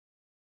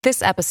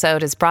This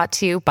episode is brought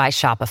to you by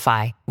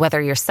Shopify.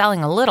 Whether you're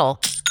selling a little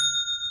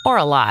or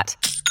a lot,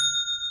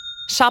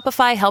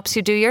 Shopify helps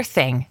you do your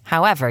thing,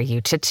 however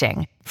you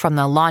cha-ching. From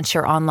the launch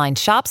your online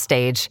shop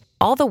stage,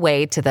 all the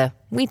way to the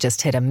we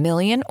just hit 1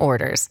 million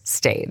orders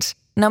stage.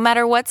 No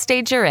matter what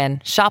stage you're in,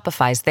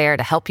 Shopify's there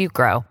to help you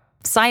grow.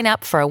 Sign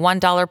up for a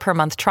 $1 per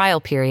month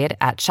trial period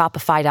at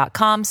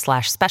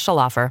shopify.com/special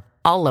offer,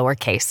 all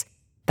lowercase.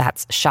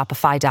 That's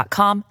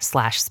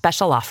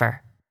shopify.com/special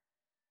offer.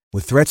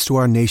 With threats to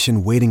our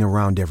nation waiting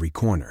around every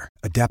corner,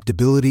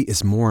 adaptability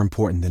is more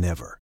important than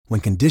ever.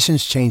 When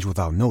conditions change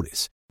without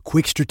notice,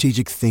 quick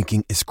strategic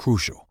thinking is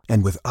crucial.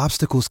 And with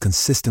obstacles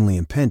consistently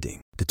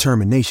impending,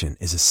 determination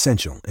is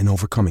essential in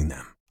overcoming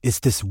them. It's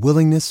this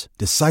willingness,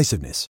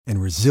 decisiveness,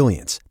 and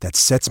resilience that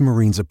sets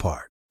Marines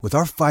apart. With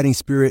our fighting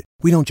spirit,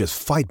 we don't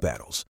just fight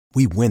battles,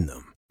 we win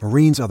them.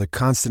 Marines are the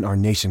constant our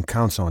nation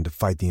counts on to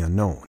fight the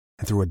unknown.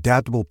 And through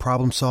adaptable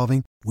problem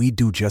solving, we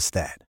do just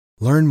that.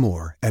 Learn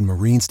more at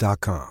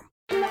marines.com.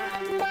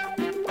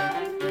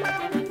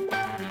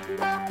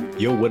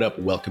 Yo, what up?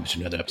 Welcome to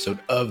another episode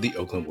of the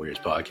Oakland Warriors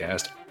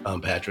podcast. I'm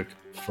Patrick,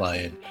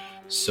 flying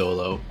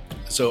solo.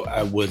 So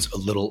I was a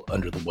little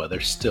under the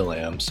weather, still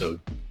am. So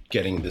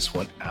getting this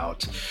one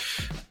out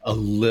a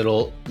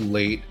little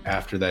late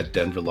after that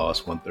Denver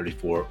loss,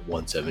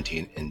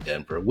 134-117 in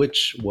Denver,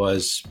 which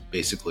was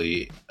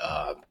basically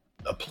a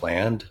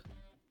planned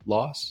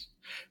loss.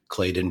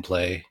 Clay didn't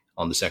play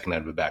on the second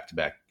night of a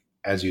back-to-back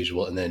as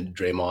usual. And then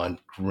Draymond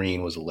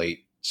Green was a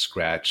late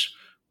scratch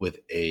with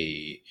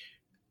a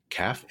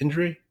calf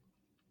injury.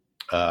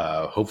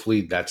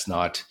 Hopefully that's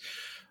not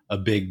a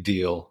big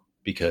deal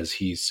because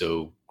he's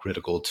so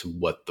critical to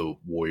what the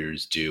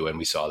Warriors do. And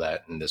we saw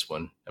that in this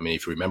one. I mean,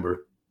 if you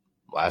remember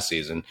last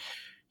season,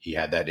 he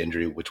had that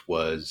injury, which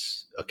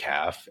was a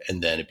calf,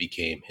 and then it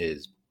became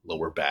his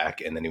lower back,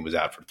 and then he was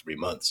out for 3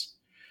 months.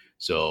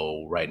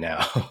 So right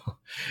now,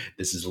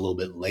 this is a little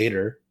bit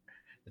later.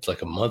 It's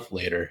like a month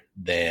later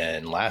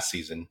than last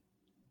season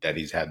that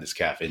he's had this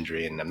calf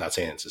injury. And I'm not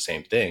saying it's the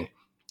same thing.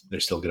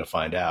 They're still going to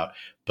find out.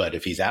 But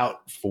if he's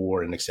out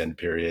for an extended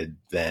period,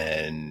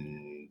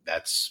 then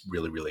that's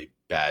really, really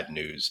bad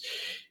news.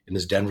 In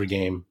this Denver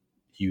game,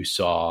 you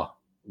saw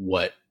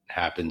what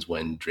happens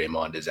when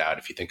Draymond is out.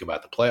 If you think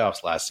about the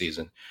playoffs last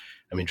season,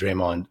 I mean,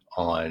 Draymond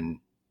on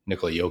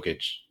Nikola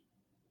Jokic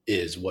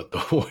is what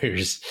the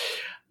Warriors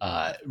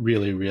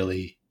really,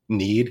 really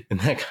need in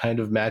that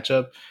kind of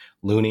matchup.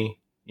 Looney,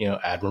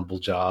 admirable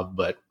job,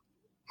 but,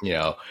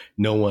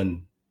 no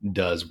one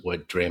does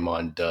what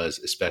Draymond does,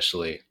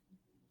 especially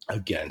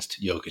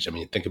against Jokic. I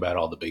mean, think about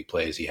all the big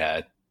plays he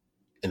had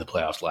in the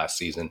playoffs last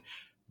season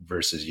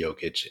versus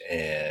Jokic,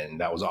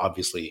 and that was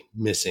obviously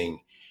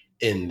missing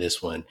in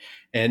this one.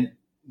 And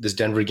this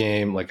Denver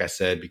game, like I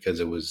said,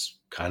 because it was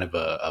kind of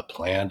a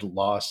planned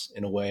loss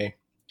in a way,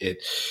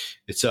 it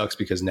sucks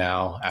because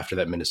now after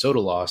that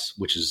Minnesota loss,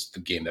 which is the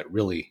game that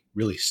really,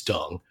 really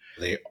stung,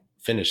 they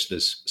finished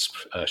this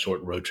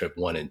short road trip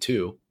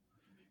 1-2,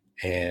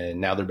 and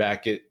now they're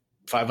back at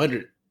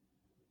 500.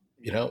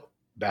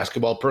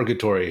 Basketball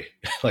purgatory,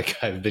 like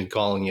I've been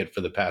calling it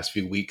for the past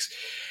few weeks.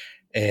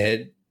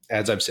 And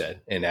as I've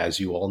said, and as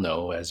you all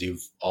know, as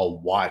you've all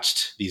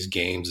watched these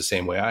games the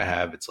same way I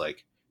have, it's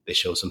like they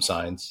show some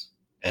signs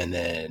and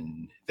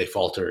then they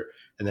falter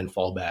and then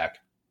fall back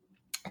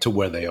to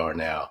where they are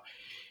now.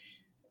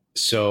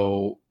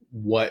 So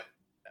what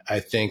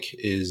I think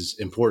is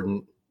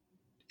important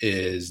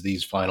is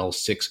these final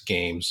 6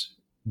 games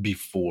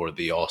before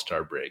the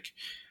All-Star break.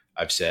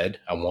 I've said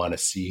I want to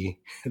see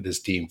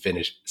this team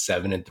finish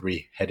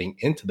 7-3 heading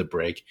into the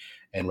break.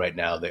 And right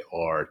now they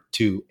are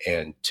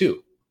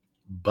 2-2.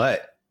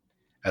 But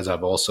as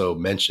I've also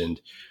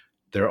mentioned,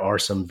 there are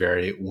some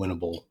very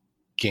winnable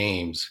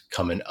games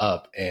coming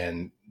up.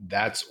 And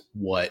that's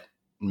what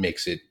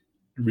makes it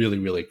really,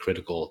 really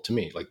critical to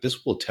me. Like,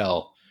 this will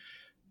tell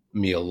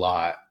me a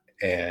lot,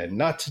 and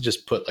not to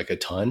just put like a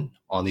ton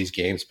on these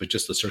games, but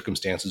just the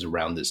circumstances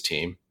around this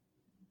team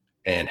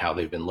and how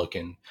they've been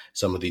looking,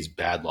 some of these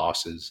bad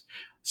losses,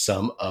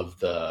 some of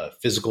the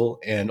physical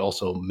and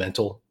also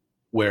mental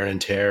wear and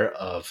tear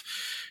of,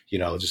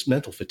 just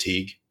mental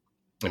fatigue.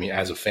 I mean,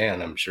 as a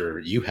fan, I'm sure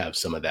you have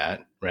some of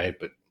that, right?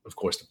 But of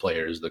course, the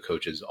players, the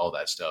coaches, all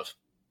that stuff,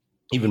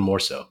 even more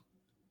so.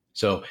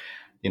 So,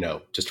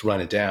 just to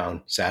run it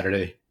down,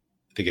 Saturday,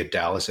 they get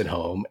Dallas at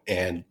home,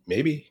 and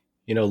maybe,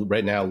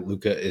 right now,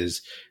 Luka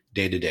is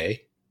day to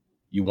day.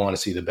 You want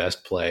to see the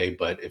best play,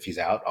 but if he's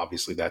out,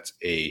 obviously that's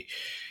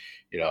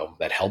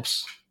that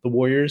helps the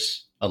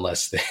Warriors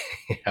unless they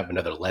have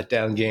another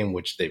letdown game,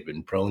 which they've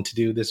been prone to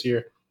do this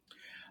year.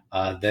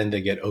 Then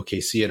they get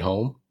OKC at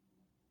home.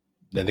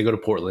 Then they go to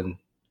Portland.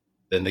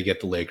 Then they get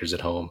the Lakers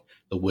at home,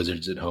 the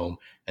Wizards at home,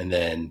 and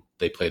then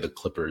they play the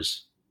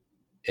Clippers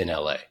in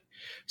LA.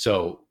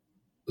 So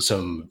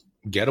some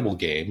gettable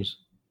games,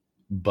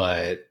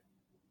 but,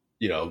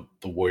 the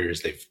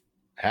Warriors, they've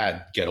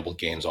had gettable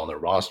games on their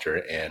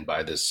roster. And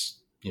by this,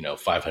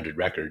 500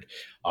 record,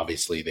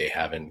 obviously they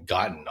haven't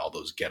gotten all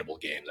those gettable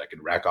games. I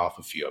could rack off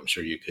a few. I'm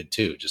sure you could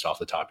too, just off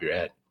the top of your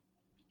head.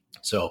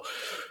 So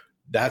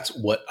that's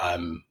what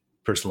I'm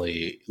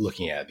personally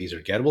looking at. These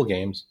are gettable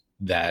games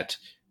that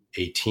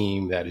a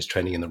team that is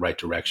trending in the right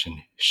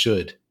direction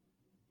should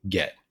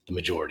get the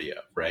majority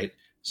of, right?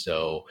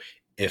 So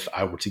if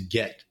I were to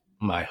get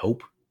my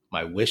hope,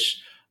 my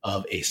wish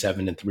of a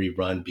 7-3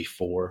 run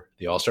before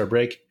the All-Star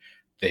break,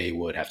 they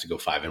would have to go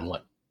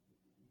 5-1.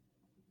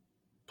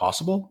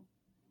 Possible?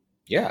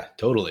 Yeah,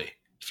 totally.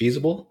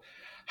 Feasible?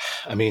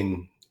 I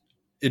mean,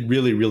 it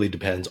really, really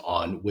depends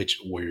on which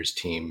Warriors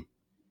team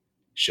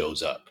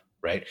shows up,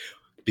 right?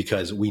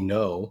 Because we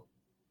know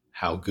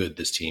how good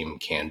this team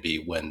can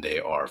be when they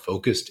are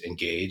focused,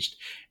 engaged.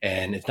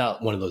 And it's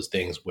not one of those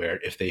things where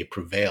if they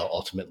prevail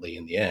ultimately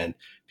in the end,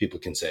 people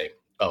can say,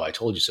 oh, I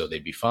told you so,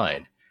 they'd be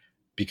fine.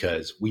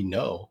 Because we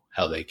know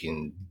how they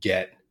can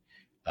get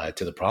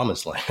to the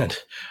promised land.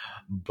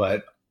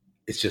 But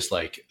it's just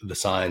like the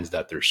signs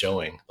that they're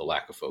showing, the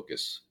lack of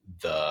focus,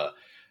 the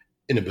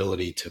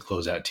inability to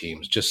close out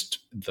teams, just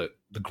the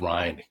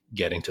grind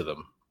getting to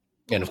them.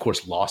 And of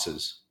course,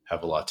 losses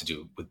have a lot to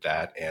do with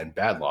that, and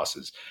bad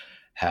losses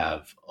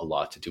have a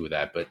lot to do with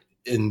that. But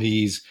in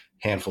these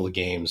handful of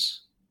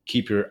games,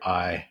 keep your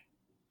eye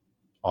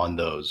on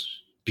those,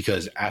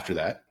 because after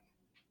that,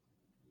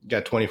 you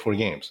got 24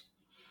 games.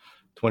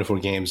 24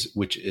 games,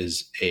 which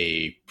is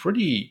a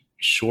pretty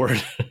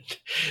short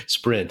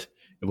sprint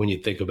when you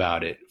think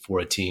about it for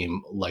a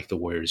team like the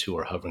Warriors who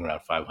are hovering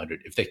around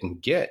 500. If they can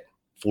get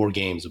 4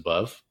 games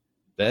above,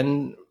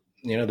 then,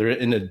 they're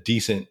in a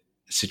decent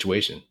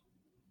situation.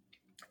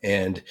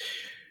 And,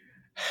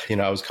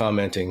 I was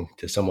commenting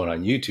to someone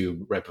on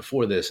YouTube right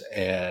before this,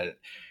 and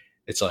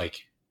it's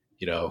like,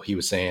 he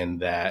was saying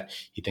that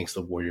he thinks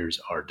the Warriors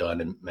are done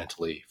and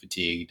mentally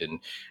fatigued. And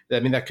I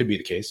mean, that could be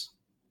the case.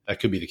 That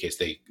could be the case.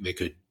 They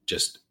could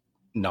just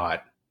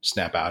not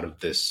snap out of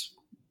this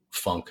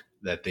funk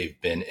that they've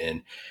been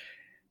in.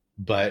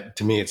 But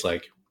to me, it's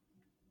like,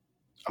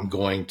 I'm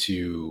going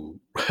to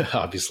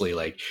obviously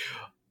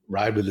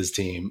ride with this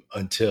team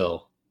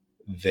until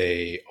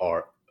they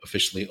are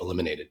officially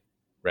eliminated,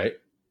 right?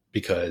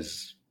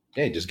 Because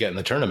just get in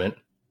the tournament.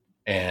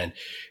 And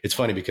it's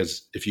funny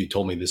because if you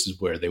told me this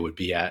is where they would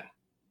be at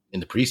in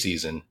the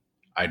preseason,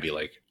 I'd be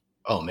like,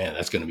 oh man,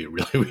 that's going to be a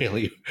really,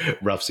 really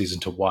rough season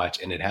to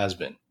watch. And it has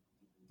been,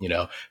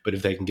 but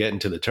if they can get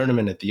into the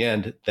tournament at the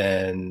end,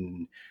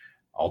 then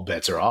all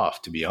bets are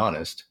off, to be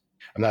honest.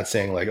 I'm not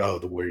saying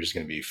the Warriors are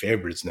going to be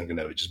favorites and they're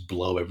going to just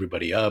blow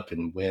everybody up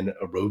and win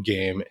a road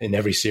game in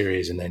every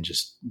series and then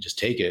just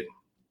take it.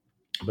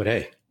 But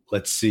hey,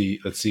 let's see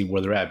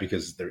where they're at,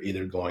 because they're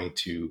either going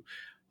to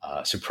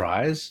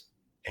surprise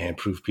and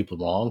prove people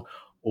wrong,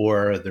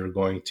 or they're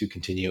going to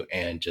continue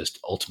and just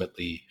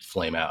ultimately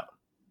flame out,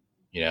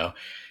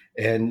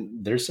 And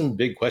there's some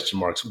big question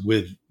marks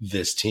with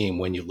this team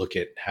when you look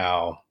at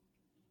how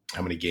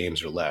many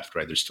games are left,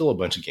 right? There's still a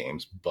bunch of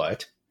games,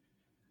 but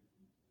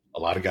a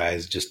lot of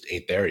guys just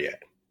ain't there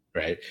yet,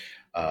 right?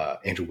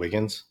 Andrew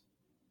Wiggins,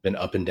 been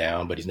up and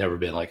down, but he's never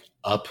been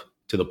up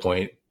to the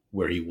point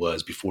where he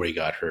was before he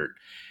got hurt.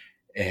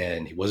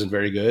 And he wasn't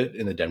very good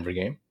in the Denver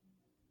game,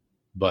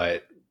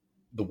 but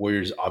the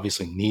Warriors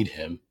obviously need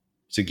him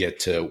to get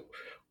to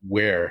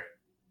where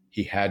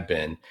he had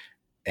been.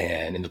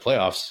 And in the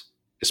playoffs,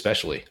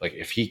 especially,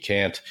 if he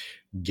can't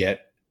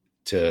get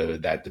to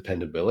that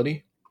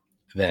dependability,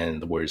 then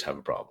the Warriors have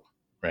a problem,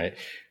 right?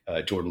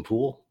 Jordan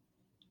Poole,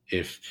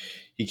 if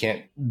he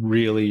can't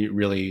really,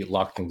 really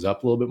lock things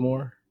up a little bit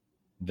more,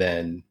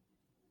 then,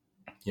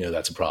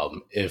 that's a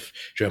problem. If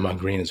Draymond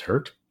Green is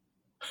hurt,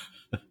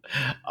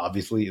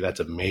 obviously that's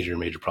a major,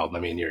 major problem. I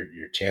mean, your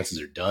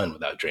chances are done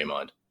without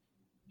Draymond,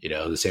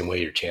 the same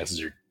way your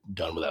chances are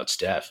done without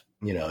Steph,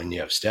 and you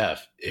have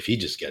Steph. If he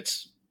just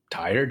gets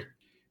tired,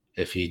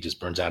 if he just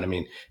burns out. I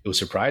mean, it was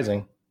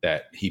surprising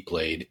that he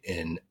played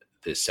in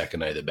the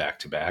second night of the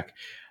back-to-back.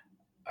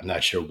 I'm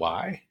not sure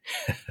why,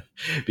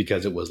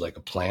 because it was a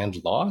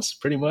planned loss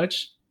pretty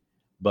much.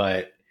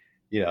 But,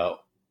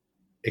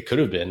 it could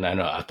have been. I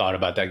know I thought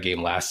about that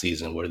game last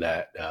season where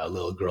that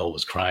little girl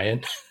was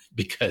crying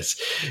because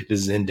this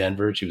is in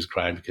Denver. She was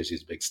crying because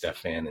she's a big Steph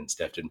fan and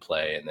Steph didn't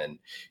play. And then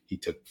he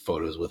took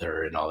photos with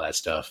her and all that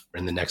stuff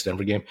in the next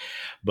Denver game.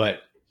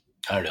 But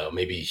I don't know,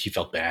 maybe he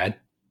felt bad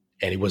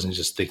and he wasn't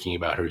just thinking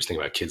about her, he was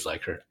thinking about kids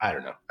like her. I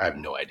don't know. I have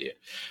no idea.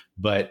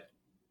 But,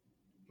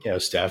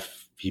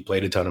 Steph, he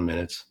played a ton of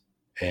minutes.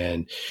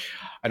 And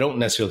I don't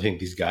necessarily think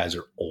these guys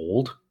are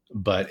old,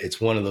 but it's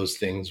one of those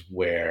things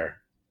where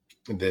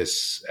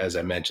this, as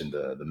I mentioned,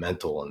 the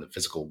mental and the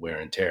physical wear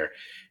and tear,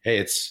 hey,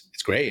 it's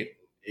great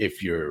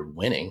if you're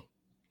winning,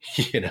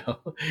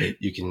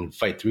 you can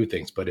fight through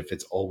things. But if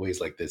it's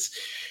always this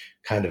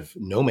kind of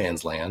no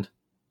man's land,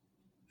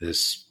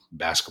 this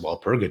basketball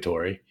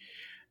purgatory,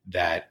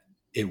 that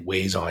it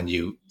weighs on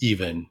you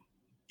even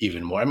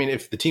more. I mean,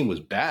 if the team was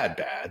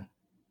bad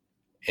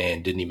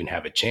and didn't even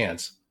have a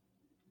chance,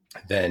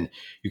 then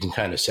you can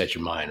kind of set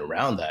your mind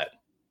around that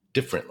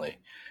differently.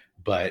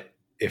 But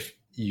if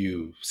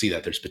you see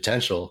that there's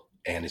potential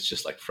and it's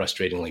just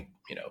frustratingly,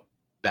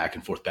 back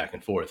and forth,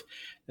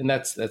 then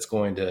that's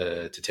going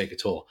to take a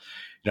toll.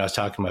 I was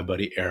talking to my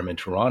buddy Aram in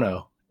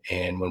Toronto,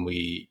 And when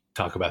we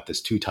talk about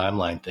this 2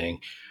 timeline thing,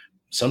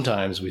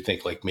 sometimes we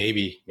think like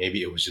maybe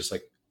it was just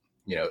like,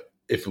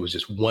 if it was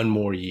just one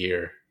more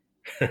year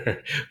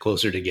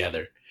closer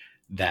together,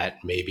 that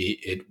maybe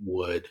it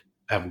would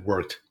have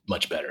worked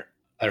much better.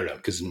 I don't know,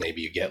 because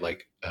maybe you get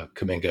like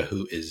Kuminga,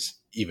 who is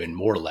even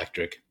more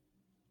electric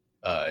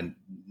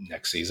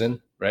next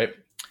season, right?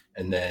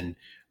 And then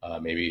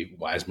maybe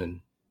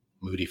Wiseman,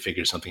 Moody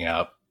figures something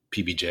out.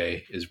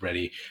 PBJ is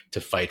ready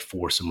to fight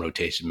for some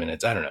rotation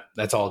minutes. I don't know.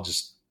 That's all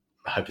just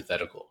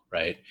hypothetical,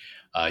 right?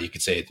 You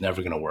could say it's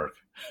never going to work.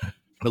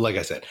 But like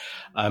I said,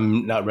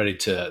 I'm not ready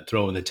to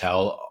throw in the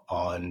towel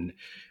on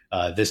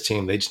this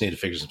team. They just need to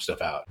figure some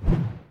stuff out.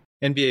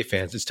 NBA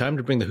fans, it's time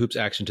to bring the hoops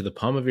action to the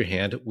palm of your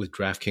hand with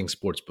DraftKings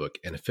Sportsbook,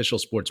 an official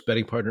sports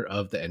betting partner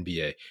of the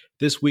NBA.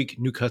 This week,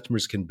 new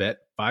customers can bet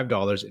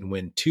 $5 and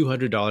win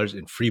 $200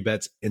 in free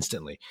bets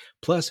instantly.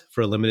 Plus,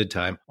 for a limited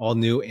time, all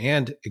new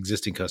and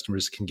existing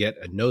customers can get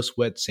a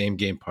no-sweat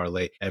same-game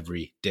parlay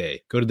every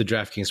day. Go to the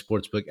DraftKings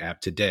Sportsbook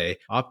app today,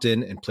 opt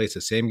in, and place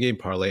a same-game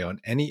parlay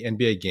on any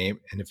NBA game,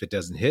 and if it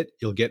doesn't hit,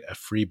 you'll get a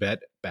free bet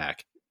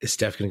back. Is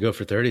Steph going to go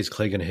for 30? Is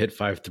Clay going to hit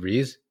 5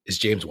 threes? Is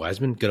James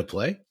Wiseman going to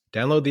play?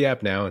 Download the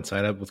app now and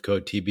sign up with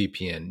code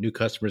TBPN. New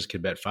customers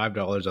can bet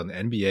 $5 on the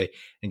NBA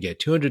and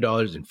get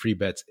 $200 in free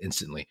bets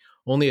instantly.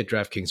 Only at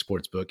DraftKings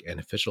Sportsbook, an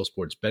official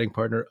sports betting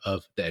partner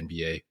of the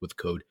NBA with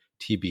code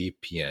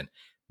TBPN.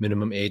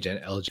 Minimum age and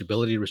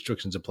eligibility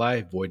restrictions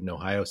apply. Void in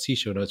Ohio. See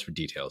show notes for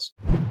details.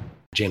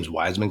 James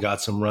Wiseman got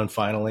some run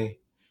finally.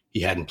 He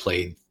hadn't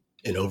played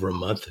in over a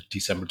month.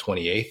 December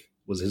 28th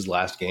was his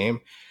last game.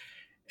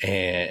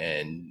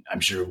 And I'm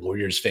sure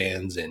Warriors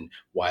fans and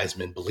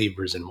Wiseman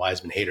believers and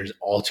Wiseman haters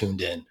all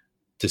tuned in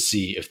to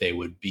see if they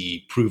would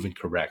be proven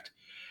correct.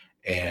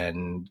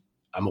 And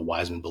I'm a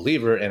Wiseman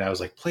believer. And I was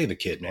like, play the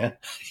kid, man.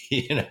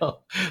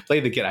 Play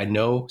the kid. I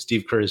know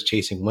Steve Kerr is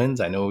chasing wins.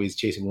 I know he's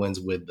chasing wins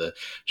with the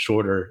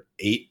shorter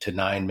 8 to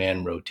 9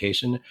 man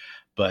rotation,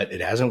 but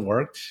it hasn't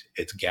worked.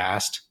 It's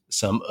gassed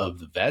some of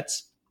the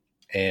vets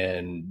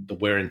and the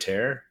wear and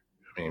tear.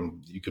 I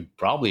mean, you could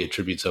probably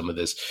attribute some of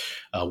this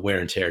wear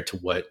and tear to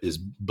what is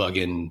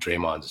bugging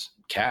Draymond's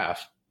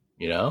calf,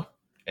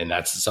 and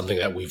that's something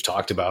that we've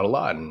talked about a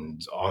lot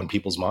and on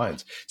people's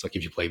minds. It's like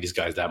if you play these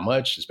guys that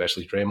much,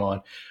 especially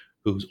Draymond,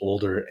 who's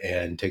older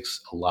and takes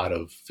a lot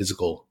of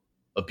physical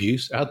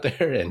abuse out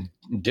there and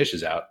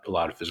dishes out a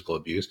lot of physical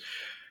abuse,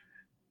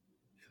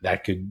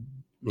 that could,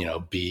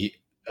 be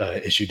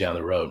an issue down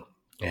the road.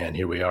 And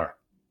here we are.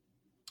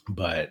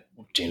 But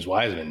James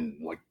Wiseman,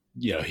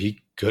 he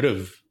could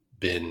have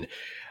been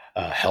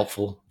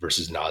helpful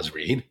versus Naz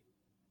Reid.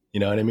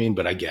 You know what I mean?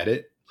 But I get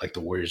it. Like the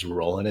Warriors were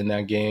rolling in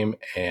that game.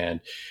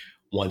 And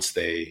once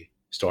they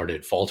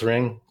started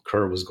faltering,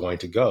 Kerr was going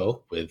to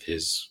go with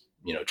his,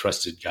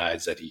 trusted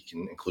guys that he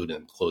can include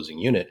in the closing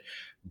unit.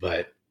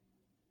 But,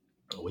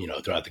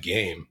 throughout the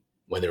game,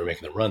 when they were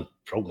making the run,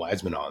 throw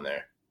Wiseman on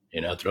there,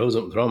 throw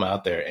him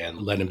out there and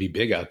let him be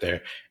big out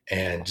there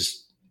and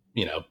just,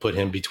 put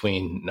him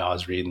between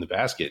Naz Reid and the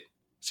basket.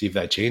 See if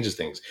that changes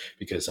things,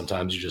 because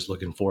sometimes you're just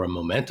looking for a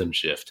momentum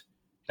shift,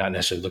 not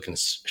necessarily looking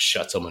to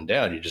shut someone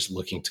down. You're just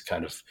looking to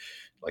kind of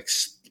like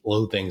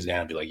slow things down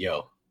and be like,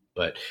 yo,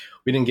 but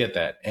we didn't get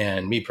that.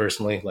 And me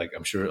personally, like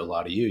I'm sure a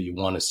lot of you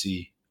want to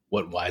see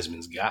what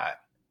Wiseman's got,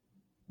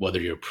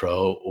 whether you're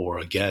pro or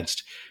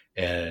against.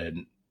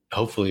 And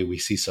hopefully we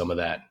see some of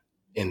that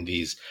in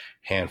these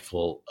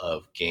handful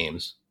of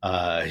games.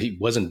 He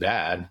wasn't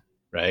bad,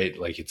 right?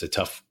 Like it's a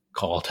tough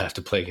call to have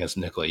to play against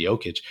Nikola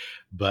Jokic,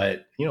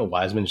 but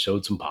Wiseman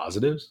showed some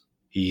positives.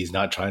 He's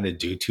not trying to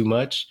do too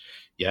much.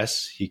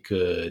 Yes, he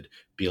could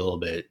be a little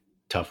bit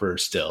tougher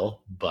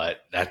still,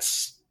 but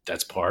that's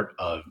part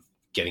of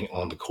getting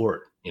on the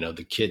court.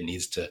 The kid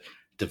needs to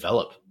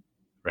develop,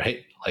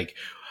 right? Like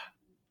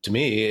to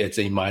me, it's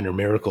a minor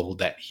miracle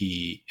that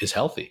he is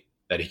healthy,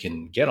 that he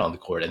can get on the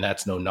court, and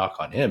that's no knock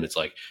on him. It's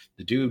like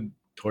the dude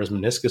tore his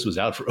meniscus, was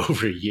out for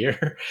over a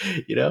year,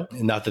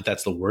 and not that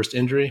that's the worst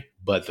injury,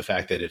 but the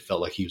fact that it felt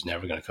like he was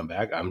never going to come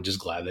back. I'm just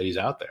glad that he's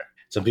out there.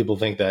 Some people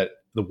think that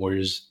the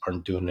Warriors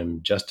aren't doing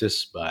him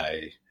justice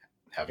by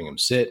having him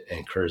sit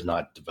and Kerr's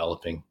not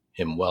developing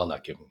him well,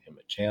 not giving him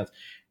a chance.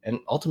 And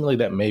ultimately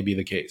that may be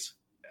the case.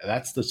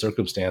 That's the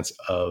circumstance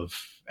of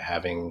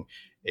having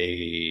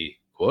a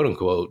quote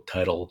unquote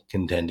title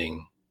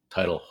contending,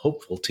 title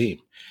hopeful team.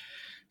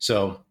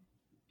 So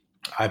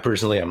I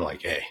personally, I'm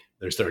like, hey,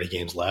 there's 30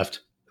 games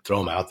left. Throw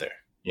him out there,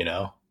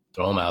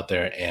 throw him out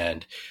there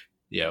and,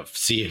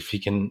 see if he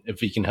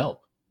can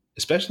help,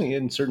 especially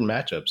in certain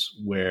matchups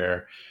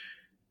where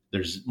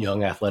there's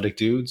young athletic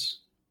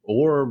dudes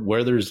or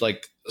where there's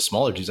like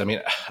smaller dudes. I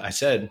mean, I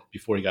said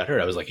before he got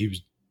hurt, I was like,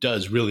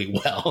 does really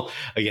well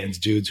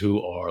against dudes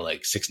who are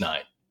like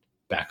 6'9"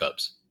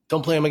 backups.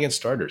 Don't play him against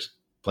starters.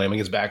 Play him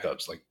against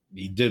backups. Like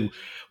he did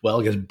well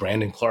against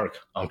Brandon Clark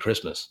on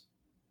Christmas,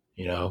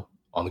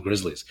 on the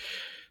Grizzlies.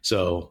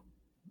 So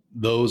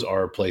those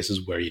are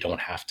places where you don't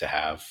have to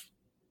have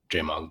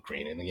Draymond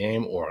Green in the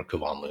game or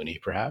Kevon Looney,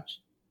 perhaps.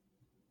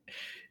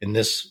 In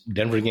this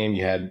Denver game,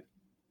 you had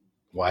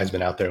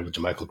Wiseman out there with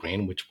JaMychal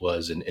Green, which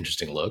was an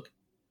interesting look.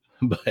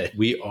 But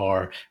we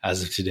are,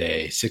 as of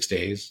today, 6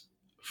 days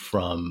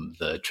from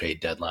the trade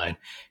deadline.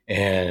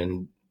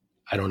 And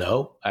I don't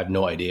know. I have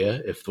no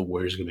idea if the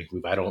Warriors are going to make a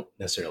move. I don't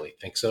necessarily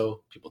think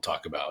so. People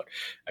talk about,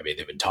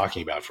 they've been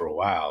talking about it for a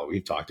while.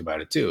 We've talked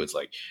about it too. It's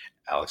like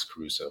Alex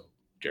Caruso,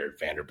 Jared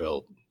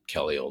Vanderbilt,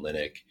 Kelly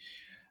Olynyk,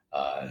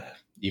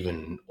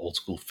 even old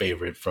school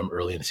favorite from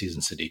early in the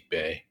season, Sadiq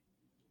Bey.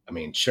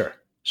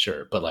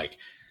 Sure. But like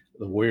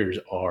the Warriors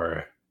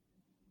are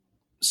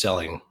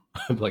selling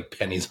like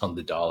pennies on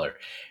the dollar.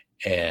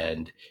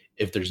 And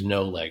if there's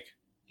no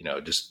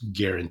just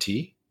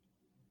guarantee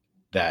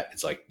that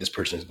it's like this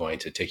person is going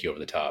to take you over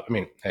the top.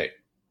 Hey,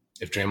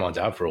 if Draymond's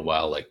out for a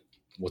while, like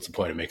what's the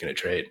point of making a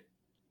trade?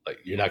 Like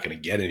you're not going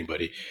to get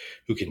anybody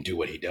who can do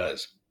what he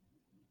does.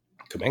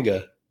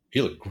 Kuminga,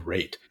 he looked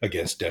great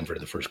against Denver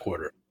in the first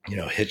quarter.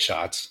 Hit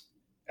shots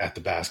at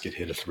the basket,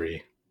 hit a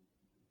three,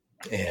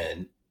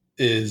 and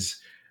is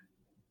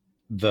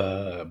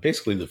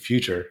basically the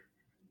future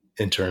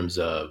in terms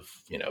of,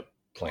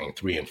 playing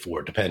 3 and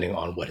 4, depending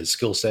on what his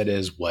skill set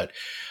is, what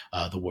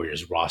the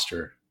Warriors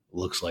roster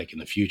looks like in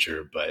the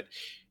future. But,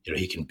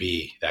 he can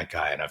be that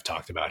guy. And I've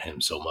talked about him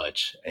so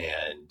much,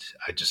 and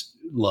I just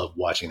love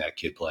watching that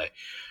kid play.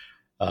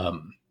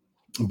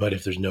 But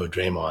if there's no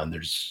Draymond,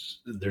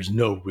 there's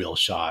no real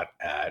shot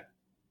at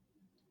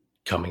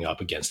coming up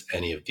against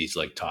any of these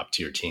like top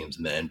tier teams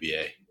in the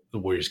NBA. The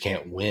Warriors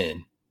can't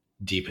win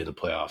deep in the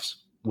playoffs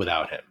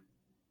without him,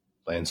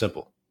 plain and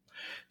simple.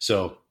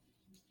 So,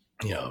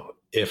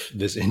 if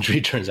this injury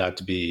turns out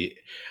to be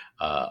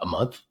a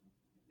month,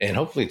 and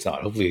hopefully it's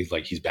not, hopefully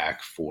like he's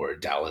back for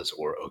Dallas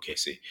or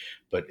OKC.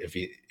 But if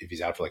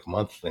he's out for like a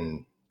month,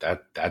 then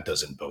that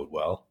doesn't bode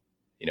well.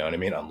 You know what I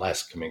mean?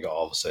 Unless Kuminga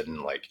all of a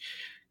sudden like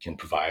can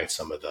provide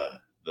some of the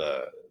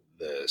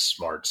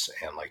smarts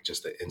and like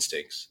just the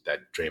instincts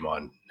that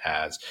Draymond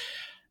has,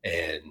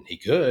 and he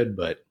could,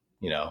 but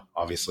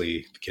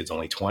obviously the kid's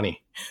only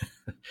 20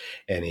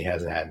 and he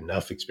hasn't had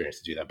enough experience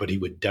to do that, but he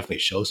would definitely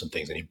show some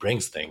things, and he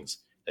brings things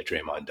that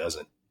Draymond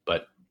doesn't.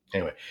 But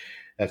anyway,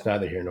 that's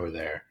neither here nor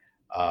there.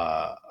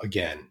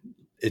 Again,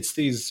 it's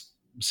these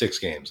 6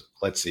 games.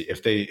 Let's see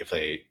if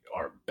they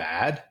are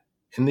bad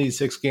in these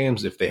 6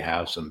 games, if they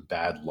have some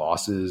bad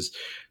losses,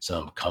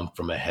 some come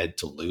from ahead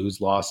to lose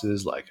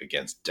losses like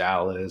against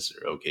Dallas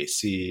or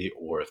OKC,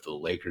 or if the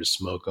Lakers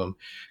smoke them.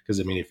 Because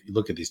if you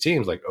look at these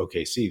teams like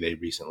OKC, they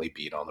recently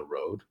beat on the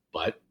road,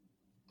 but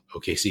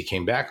OKC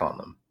came back on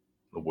them.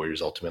 The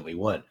Warriors ultimately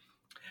won.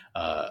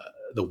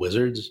 The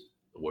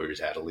Warriors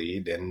had a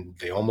lead, and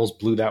they almost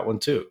blew that one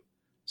too.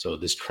 So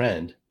this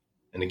trend,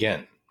 and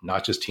again,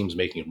 not just teams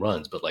making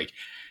runs, but like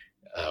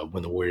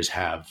when the Warriors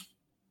have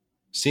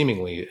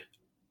seemingly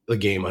the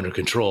game under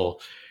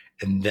control,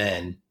 and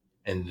then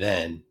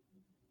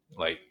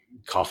like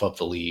cough up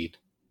the lead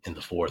in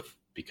the fourth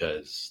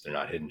because they're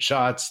not hitting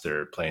shots,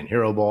 they're playing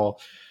hero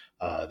ball,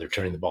 they're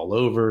turning the ball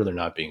over, they're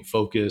not being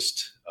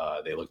focused,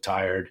 they look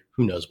tired.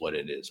 Who knows what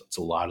it is? It's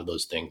a lot of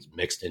those things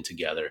mixed in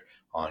together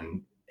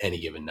on any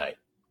given night.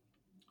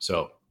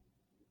 So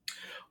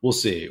we'll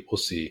see.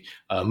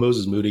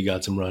 Moses Moody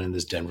got some run in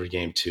this Denver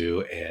game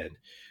too, and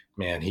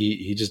man,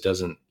 he just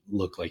doesn't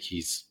look like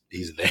he's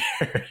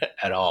there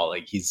at all.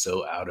 Like he's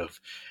so out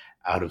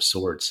of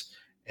sorts,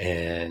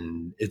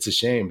 and it's a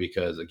shame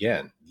because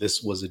again,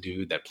 this was a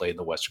dude that played in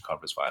the Western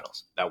Conference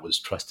Finals, that was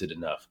trusted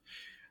enough.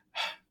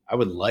 I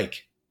would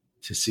like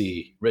to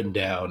see written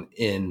down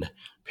in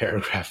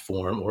paragraph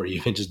form or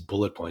even just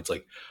bullet points,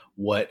 like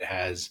what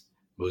has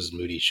Moses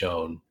Moody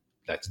shown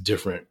that's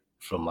different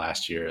from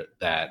last year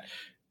that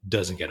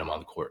doesn't get him on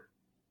the court?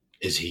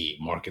 Is he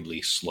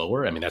markedly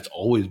slower? That's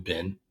always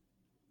been,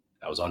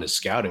 that was on his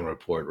scouting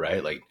report,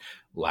 right? Like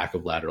lack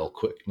of lateral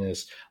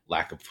quickness,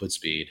 lack of foot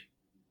speed.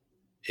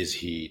 Is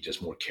he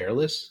just more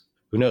careless?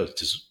 Who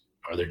knows?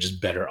 Are there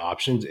just better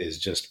options? Is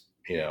just,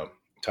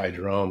 Ty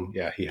Jerome,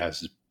 yeah, he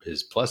has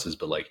his pluses,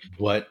 but like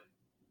what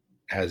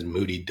has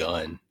Moody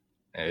done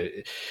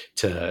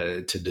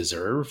to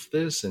deserve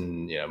this?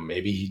 And,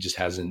 maybe he just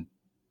hasn't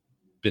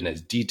been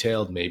as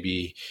detailed.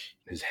 Maybe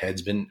his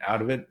head's been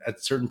out of it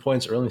at certain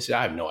points early.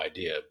 I have no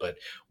idea, but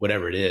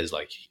whatever it is,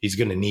 like he's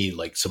going to need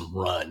like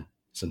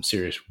some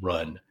serious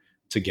run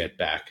to get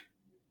back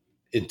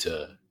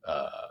into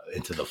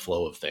the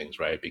flow of things,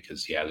 right?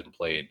 Because he hasn't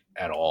played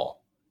at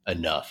all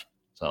enough.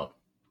 So,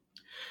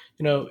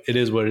 it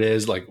is what it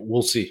is. Like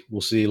we'll see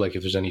like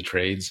if there's any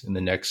trades in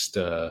the next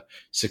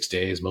 6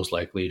 days, most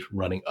likely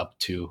running up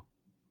to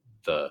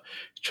the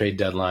trade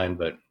deadline,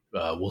 but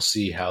we'll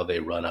see how they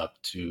run up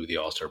to the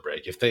All-Star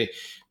break. If they,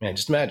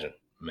 just imagine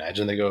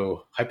they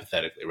go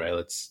hypothetically, right?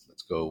 Let's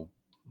go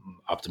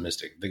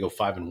optimistic. If they go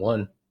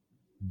 5-1,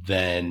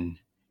 then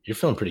you're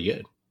feeling pretty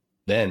good.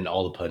 Then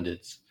all the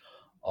pundits,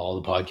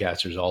 all the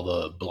podcasters, all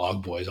the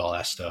blog boys, all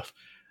that stuff,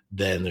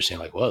 then they're saying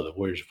like, whoa, the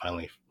Warriors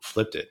finally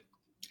flipped it.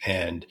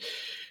 And,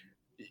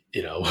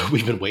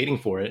 we've been waiting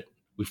for it.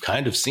 We've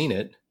kind of seen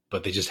it,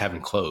 but they just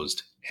haven't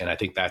closed. And I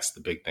think that's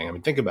the big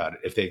thing. Think about it.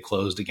 If they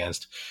closed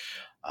against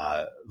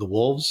The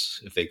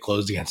Wolves, if they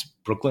closed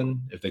against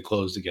Brooklyn, if they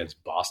closed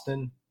against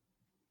Boston,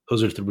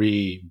 those are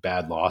 3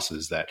 bad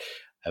losses that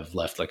have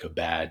left like a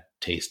bad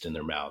taste in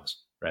their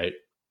mouths, right?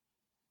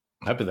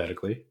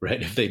 Hypothetically,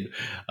 right? If they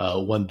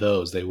won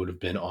those, they would have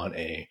been on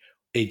a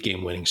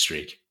 8-game winning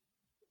streak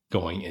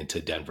going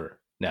into Denver.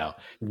 Now,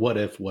 what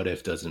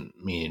if doesn't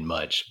mean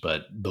much,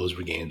 but those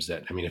were games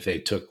that, I mean, if they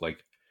took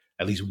like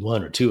at least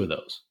 1 or 2 of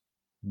those,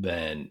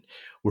 then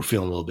we're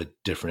feeling a little bit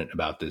different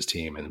about this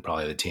team, and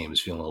probably the team is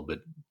feeling a little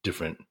bit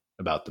different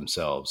about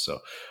themselves. So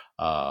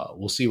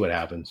we'll see what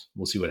happens.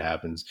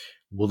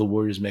 Will the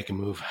Warriors make a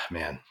move?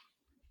 Man,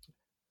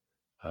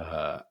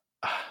 I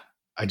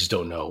just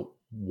don't know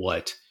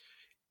what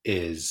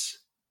is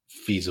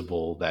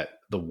feasible that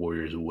the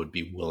Warriors would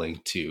be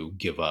willing to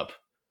give up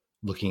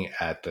looking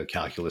at the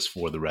calculus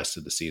for the rest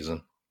of the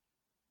season.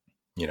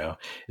 You know,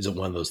 is it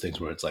one of those things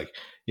where it's like,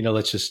 you know,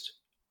 let's just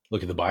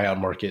look at the buyout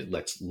market.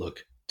 Let's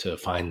look to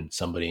find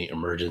somebody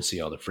emergency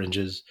on the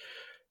fringes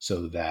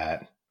so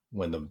that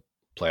when the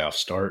playoffs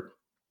start,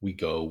 we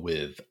go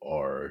with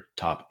our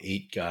top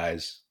 8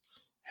 guys,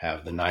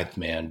 have the 9th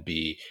man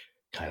be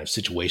kind of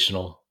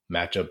situational,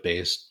 matchup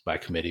based by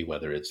committee,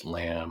 whether it's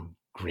Lamb,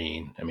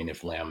 Green. I mean,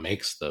 if Lamb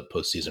makes the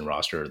postseason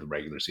roster or the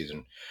regular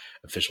season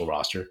official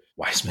roster,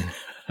 Wiseman.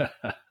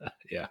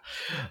 Yeah.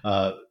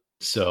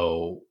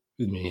 So,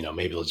 you know,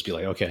 maybe let's be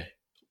like, okay,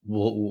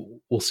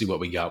 we'll see what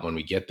we got when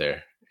we get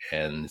there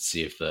and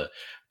see if the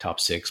top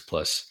 6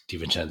 plus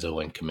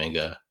DiVincenzo and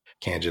Kuminga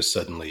can just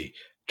suddenly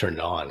turn it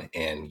on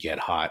and get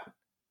hot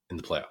in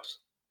the playoffs,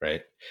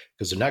 right?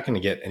 Because they're not going to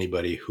get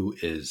anybody who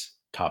is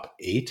top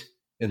 8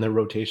 in their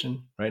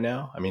rotation right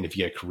now. I mean, if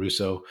you get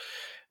Caruso,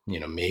 you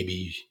know,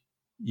 maybe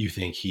you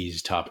think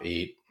he's top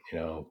 8, you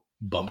know,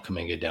 bump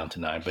Kuminga down to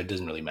 9, but it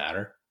doesn't really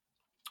matter.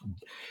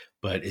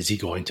 But is he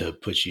going to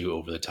push you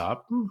over the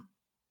top?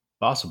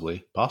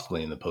 Possibly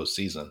in the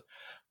postseason.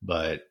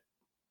 But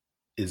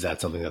is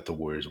that something that the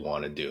Warriors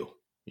want to do?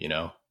 You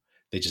know,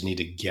 they just need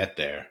to get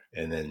there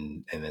and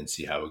then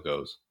see how it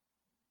goes.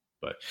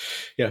 But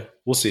yeah,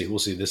 we'll see.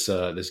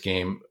 This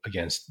game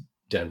against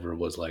Denver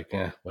was like,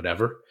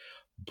 whatever.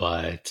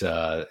 But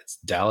it's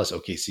Dallas,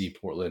 OKC,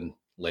 Portland,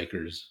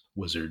 Lakers,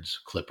 Wizards,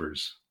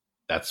 Clippers.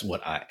 That's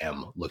what I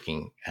am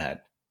looking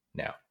at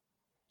now.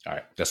 All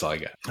right, that's all I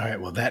got. All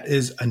right, well, that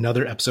is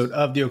another episode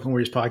of the Oakland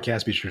Warriors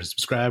podcast. Be sure to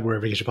subscribe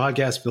wherever you get your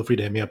podcast. Feel free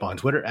to hit me up on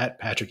Twitter at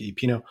Patrick E.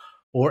 Pino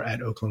or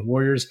at Oakland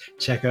Warriors.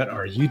 Check out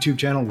our YouTube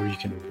channel where you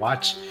can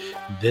watch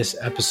this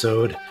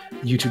episode,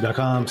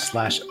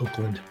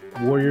 youtube.com/Oakland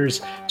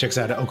Warriors. Check us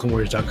out at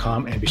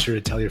oaklandwarriors.com, and be sure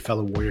to tell your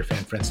fellow Warrior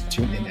fan friends to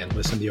tune in and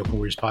listen. The Oakland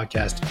Warriors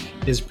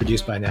podcast is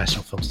produced by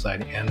National Film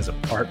Society and is a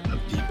part of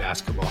the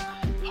Basketball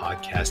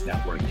Podcast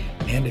Network.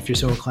 And if you're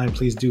so inclined,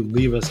 please do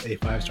leave us a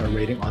 5-star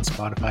rating on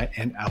Spotify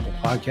and Apple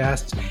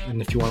Podcasts. And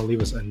if you want to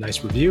leave us a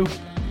nice review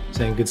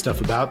saying good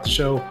stuff about the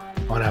show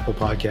on Apple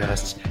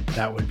Podcasts,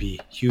 that would be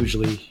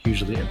hugely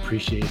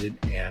appreciated,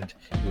 and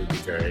it would be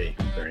very,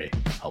 very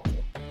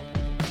helpful.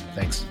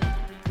 Thanks.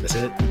 That's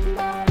it.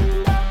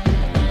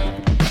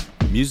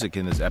 Music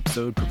in this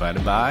episode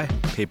provided by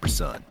Paper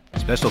Sun.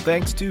 Special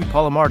thanks to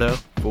Paul Amardo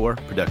for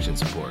production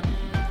support.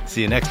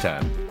 See you next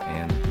time,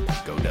 and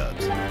go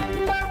Dubs.